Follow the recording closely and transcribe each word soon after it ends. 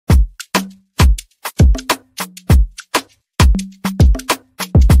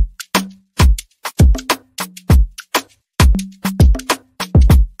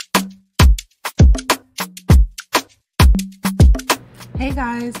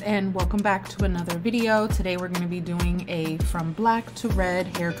guys, and welcome back to another video. Today we're going to be doing a from black to red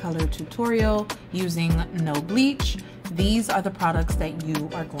hair color tutorial using No Bleach. These are the products that you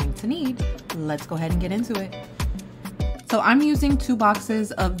are going to need. Let's go ahead and get into it. So I'm using 2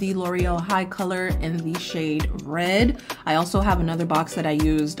 boxes of the L'Oreal High Color in the shade red. I also have another box that I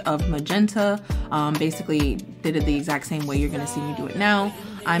used of magenta. Basically did it the exact same way you're gonna see me do it now.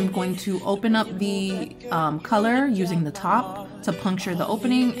 I'm going to open up the color using the top to puncture the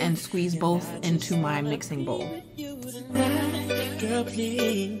opening and squeeze both into my mixing bowl. Girl,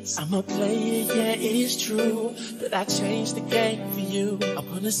 please, I'm a player, yeah, it's true, but I changed the game for you. I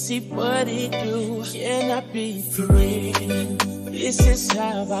wanna see what it do. Can I be free? This is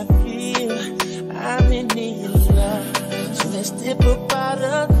how I feel. I'm in need of love, so let's dip up out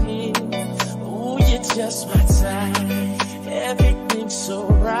of here. Ooh, you're just my type. Everything's so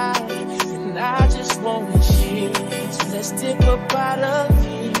right, and I just wanna chill. So let's dip up out of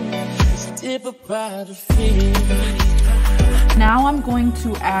here. Let's dip up out of here. Now I'm going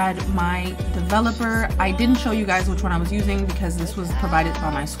to add my developer. I didn't show you guys which one I was using because this was provided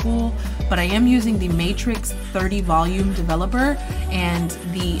by my school, but I am using the Matrix 30 volume developer, and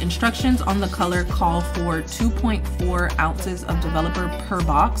the instructions on the color call for 2.4 ounces of developer per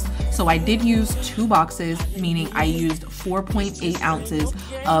box. So I did use 2 boxes, meaning I used 4.8 ounces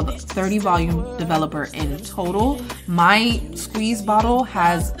of 30 volume developer in total. My squeeze bottle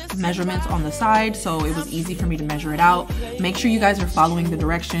has measurements on the side, so it was easy for me to measure it out. Make sure you guys are following the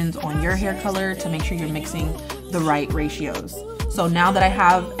directions on your hair color to make sure you're mixing the right ratios. So now that I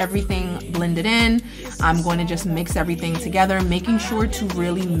have everything blended in, I'm going to just mix everything together, making sure to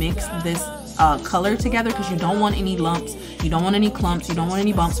really mix this color together, because you don't want any lumps, you don't want any clumps, you don't want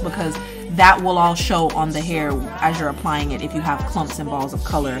any bumps, because that will all show on the hair as you're applying it if you have clumps and balls of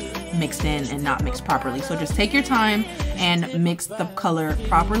color mixed in and not mixed properly. So just take your time and mix the color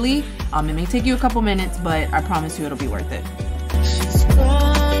properly. It may take you a couple minutes, but I promise you it'll be worth it. She's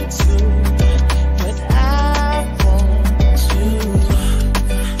gone to, but I want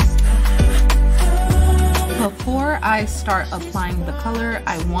to. Before I start applying the color,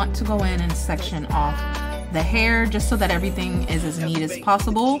 I want to go in and section off the hair just so that everything is as neat as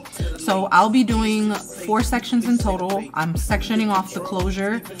possible. So I'll be doing 4 sections in total. I'm sectioning off the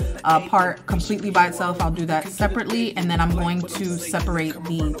closure part completely by itself. I'll do that separately, and then I'm going to separate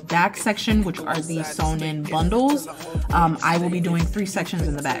the back section, which are the sewn in bundles. I will be doing 3 sections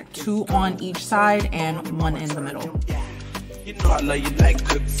in the back, 2 on each side and 1 in the middle. You know I love you like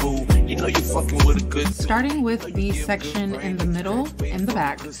good food. You know you fucking with a good. Starting with the section in the middle, in the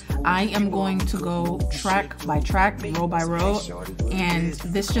back, I am going to go track by track, row by row, and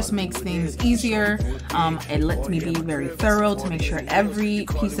this just makes things easier. It lets me be very thorough to make sure every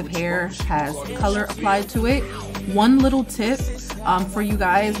piece of hair has color applied to it. One little tip for you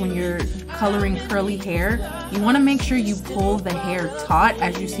guys when you're coloring curly hair, you want to make sure you pull the hair taut,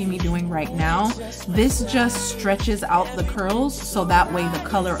 as you see me doing right now. This just stretches out the curls so that way the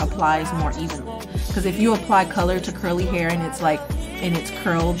color applies more evenly. Because if you apply color to curly hair and it's like in its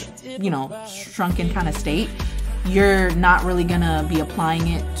curled, you know, shrunken kind of state, you're not really gonna be applying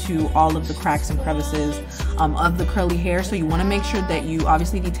it to all of the cracks and crevices of the curly hair. So you want to make sure that you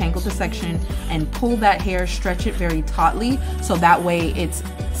obviously detangle the section and pull that hair, stretch it very tautly, so that way it's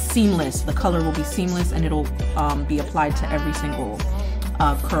seamless. The color will be seamless and it'll be applied to every single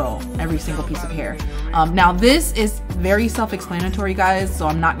curl, every single piece of hair. Now this is very self-explanatory, guys, so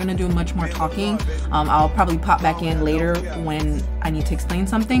I'm not gonna do much more talking. I'll probably pop back in later when I need to explain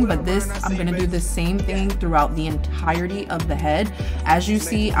something, but I'm gonna do the same thing throughout the entirety of the head. As you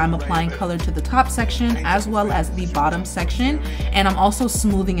see, I'm applying color to the top section as well as the bottom section, and I'm also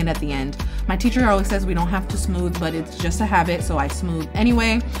smoothing it at the end. My teacher always says we don't have to smooth, but it's just a habit, so I smooth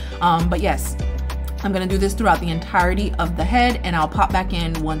anyway. But yes, I'm gonna do this throughout the entirety of the head, and I'll pop back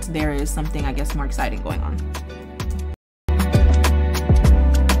in once there is something, I guess, more exciting going on.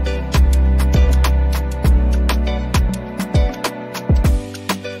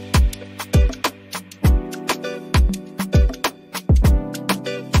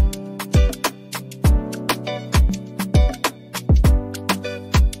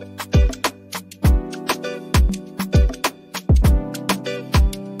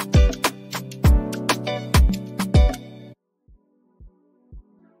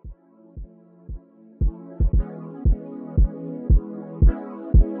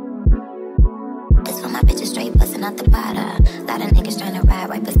 Out the bottom. Lot of niggas tryna ride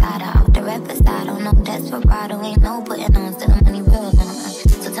right beside her. Off the red beside, don't know that's for bottle. Ain't no putting on, still money real.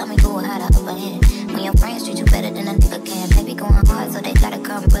 So tell me who will have the upper hand. When your friends treat you better than a nigga can. They be going hard, so they gotta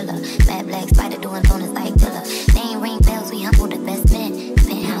come umbrella. Mad black spider doing donuts like Dilla. They ain't ring bells, we humble the best men.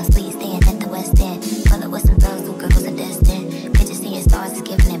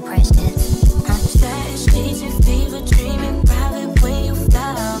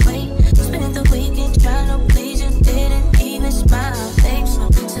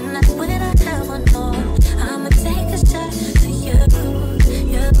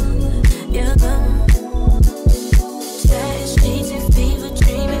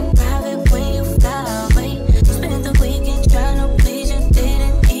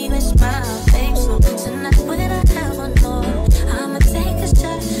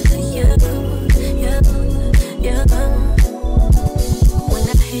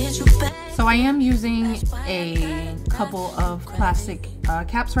 couple of plastic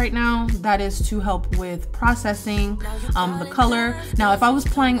caps right now. That is to help with processing the color. Now, if I was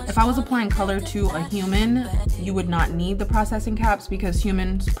applying color to a human, you would not need the processing caps because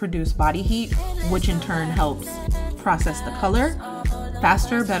humans produce body heat, which in turn helps process the color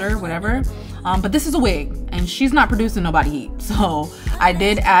faster, better, whatever. But this is a wig and she's not producing no body heat. So I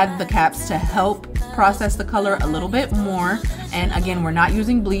did add the caps to help process the color a little bit more. And again, we're not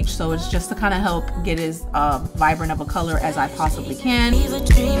using bleach, so it's just to kind of help get as vibrant of a color as I possibly can.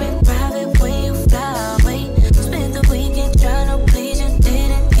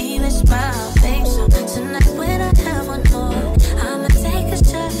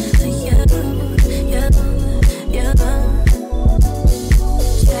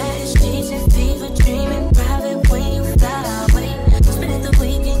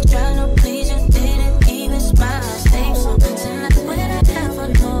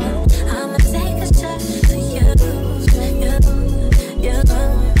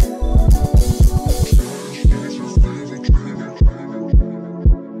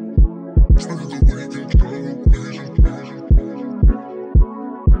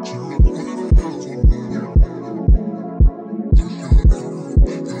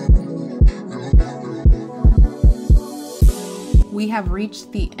 We have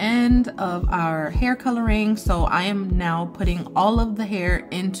reached the end of our hair coloring, so I am now putting all of the hair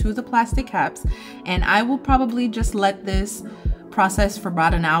into the plastic caps, and I will probably just let this process for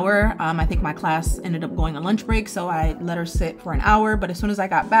about an hour. I think my class ended up going on lunch break, so I let her sit for an hour, but as soon as I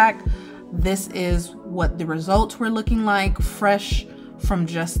got back, this is what the results were looking like, fresh from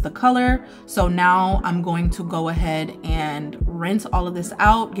just the color. So now I'm going to go ahead and rinse all of this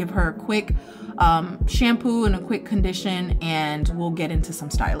out, give her a quick shampoo and a quick condition, and we'll get into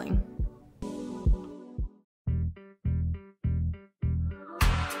some styling.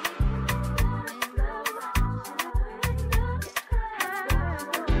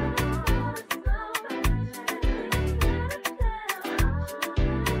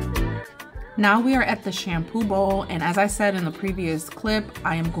 Now we are at the shampoo bowl, and as I said in the previous clip,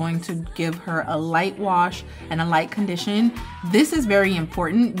 I am going to give her a light wash and a light condition. This is very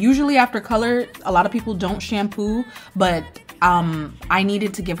important. Usually after color, a lot of people don't shampoo, but I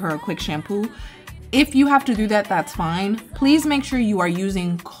needed to give her a quick shampoo. If you have to do that, that's fine. Please make sure you are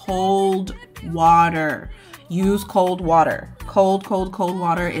using cold water. Use cold water. Cold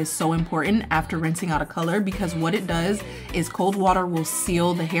water is so important after rinsing out a color, because what it does is cold water will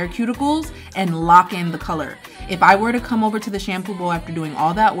seal the hair cuticles and lock in the color. If I were to come over to the shampoo bowl after doing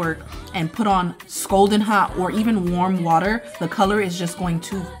all that work and put on scalding hot or even warm water, the color is just going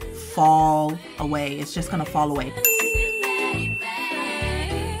to fall away. It's just gonna fall away.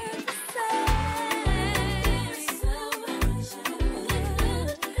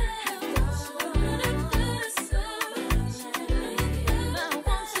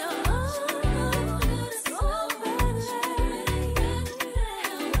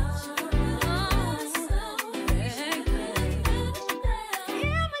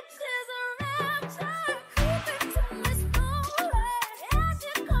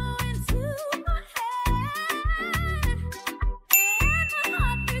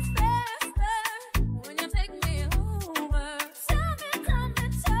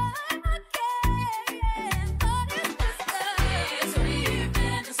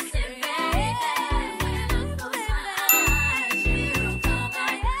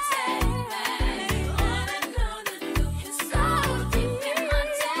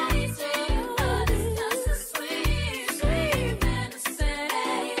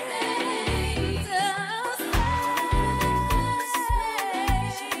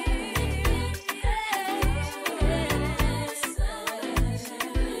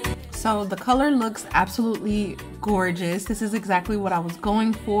 So the color looks absolutely gorgeous. This is exactly what I was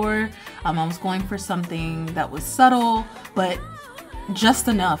going for. I was going for something that was subtle, but just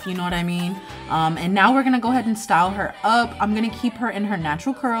enough, you know what I mean? And now we're gonna go ahead and style her up. I'm gonna keep her in her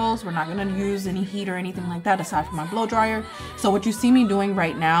natural curls. We're not gonna use any heat or anything like that aside from my blow dryer. So what you see me doing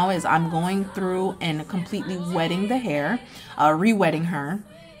right now is I'm going through and completely wetting the hair, re-wetting her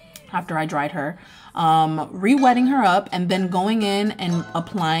after I dried her, re-wetting her up, and then going in and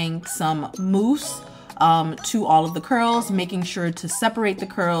applying some mousse to all of the curls, making sure to separate the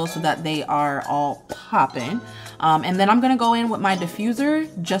curls so that they are all popping. And then I'm gonna go in with my diffuser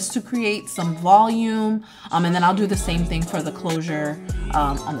just to create some volume, and then I'll do the same thing for the closure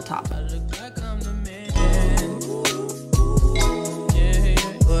on the top.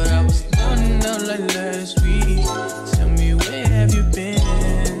 Tell me, where have you been?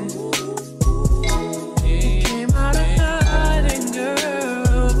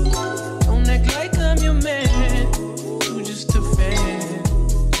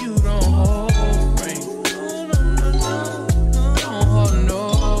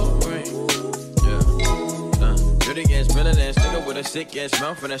 thick ass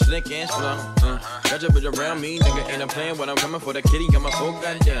mouth and that slick ass flow. Got your bitch around me, nigga, ain't I playing when I'm coming for the kitty, got my folk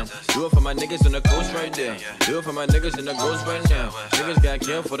goddamn. Do it for my niggas in the coast right there. Do it for my niggas in the ghost right now. Niggas got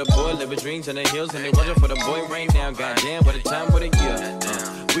killed for the boy, living dreams in the hills, and they watching for the boy right now. Goddamn, what a time, what a year.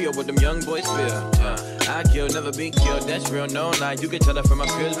 We are what them young boys feel. I kill, never be killed, that's real, no lie. You can tell that from my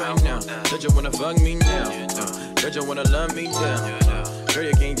peers right now. Don't you wanna fuck me now? Don't you wanna love me down? Girl,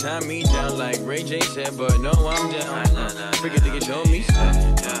 you can't tie me down like Ray J said, but no, I'm down. Forget to get show me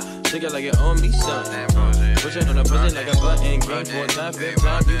stuff. Take it like you owe me something. Push it on the pussy like a button. Game 4 time, 5th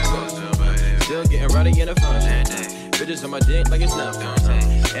time, you go. Still getting rowdy in the function. Bitches on my dick like it's nothing.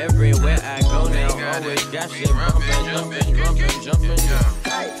 Everywhere I go now, always got shit bumping, jumping.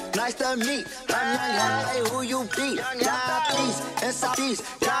 Hey, nice to meet. I'm young, hey, who you be? God, please, and Southeast.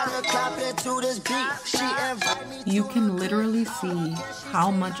 Gotta clap into this beat. She invite me. You can literally see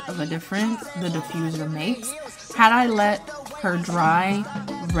how much of a difference the diffuser makes. Had I let her dry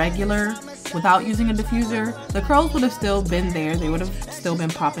regular without using a diffuser, the curls would have still been there. They would have still been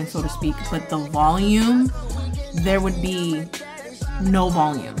popping, so to speak, but the volume, there would be no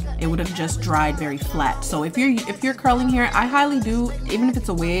volume. It would have just dried very flat. So if you're curling hair, I highly do, even if it's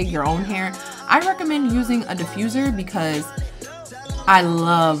a wig, your own hair, I recommend using a diffuser because I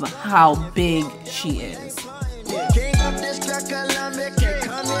love how big she is. King of this track, Columbia, can't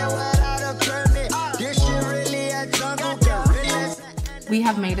come here without a permit. This shit really a jungle, gorillas. We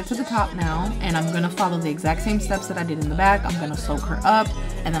have made it to the top now, and I'm gonna follow the exact same steps that I did in the back. I'm gonna soak her up,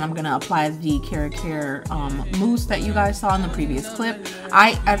 and then I'm gonna apply the Care mousse that you guys saw in the previous clip.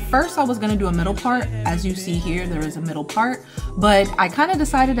 At first I was gonna do a middle part. As you see here, there is a middle part, but I kind of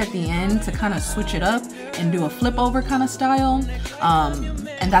decided at the end to kind of switch it up and do a flip over kind of style,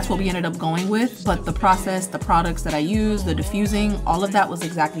 and that's what we ended up going with. But the process, the products that I used, the diffusing, all of that was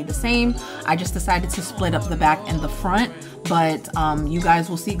exactly the same. I just decided to split up the back and the front, but you guys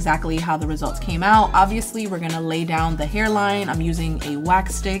will see exactly how the results came out. Obviously, we're gonna lay down the hairline. I'm using a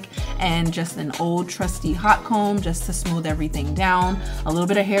wax stick and just an old trusty hot comb just to smooth everything down. A little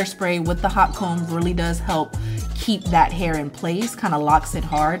bit of hairspray with the hot comb really does help keep that hair in place, kind of locks it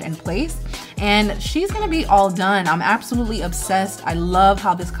hard in place. And she's gonna be all done. I'm absolutely obsessed. I love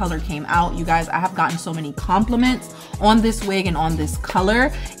how this color came out. You guys, I have gotten so many compliments on this wig and on this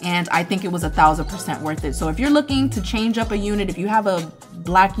color, and I think it was 1000% worth it. So if you're looking to change up a unit, if you have a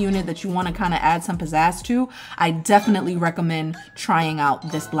black unit that you want to kind of add some pizzazz to, I definitely recommend trying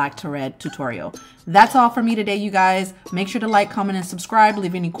out this black to red tutorial. That's all for me today, you guys. Make sure to like, comment, and subscribe.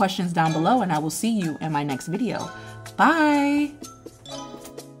 Leave any questions down below, and I will see you in my next video. Bye.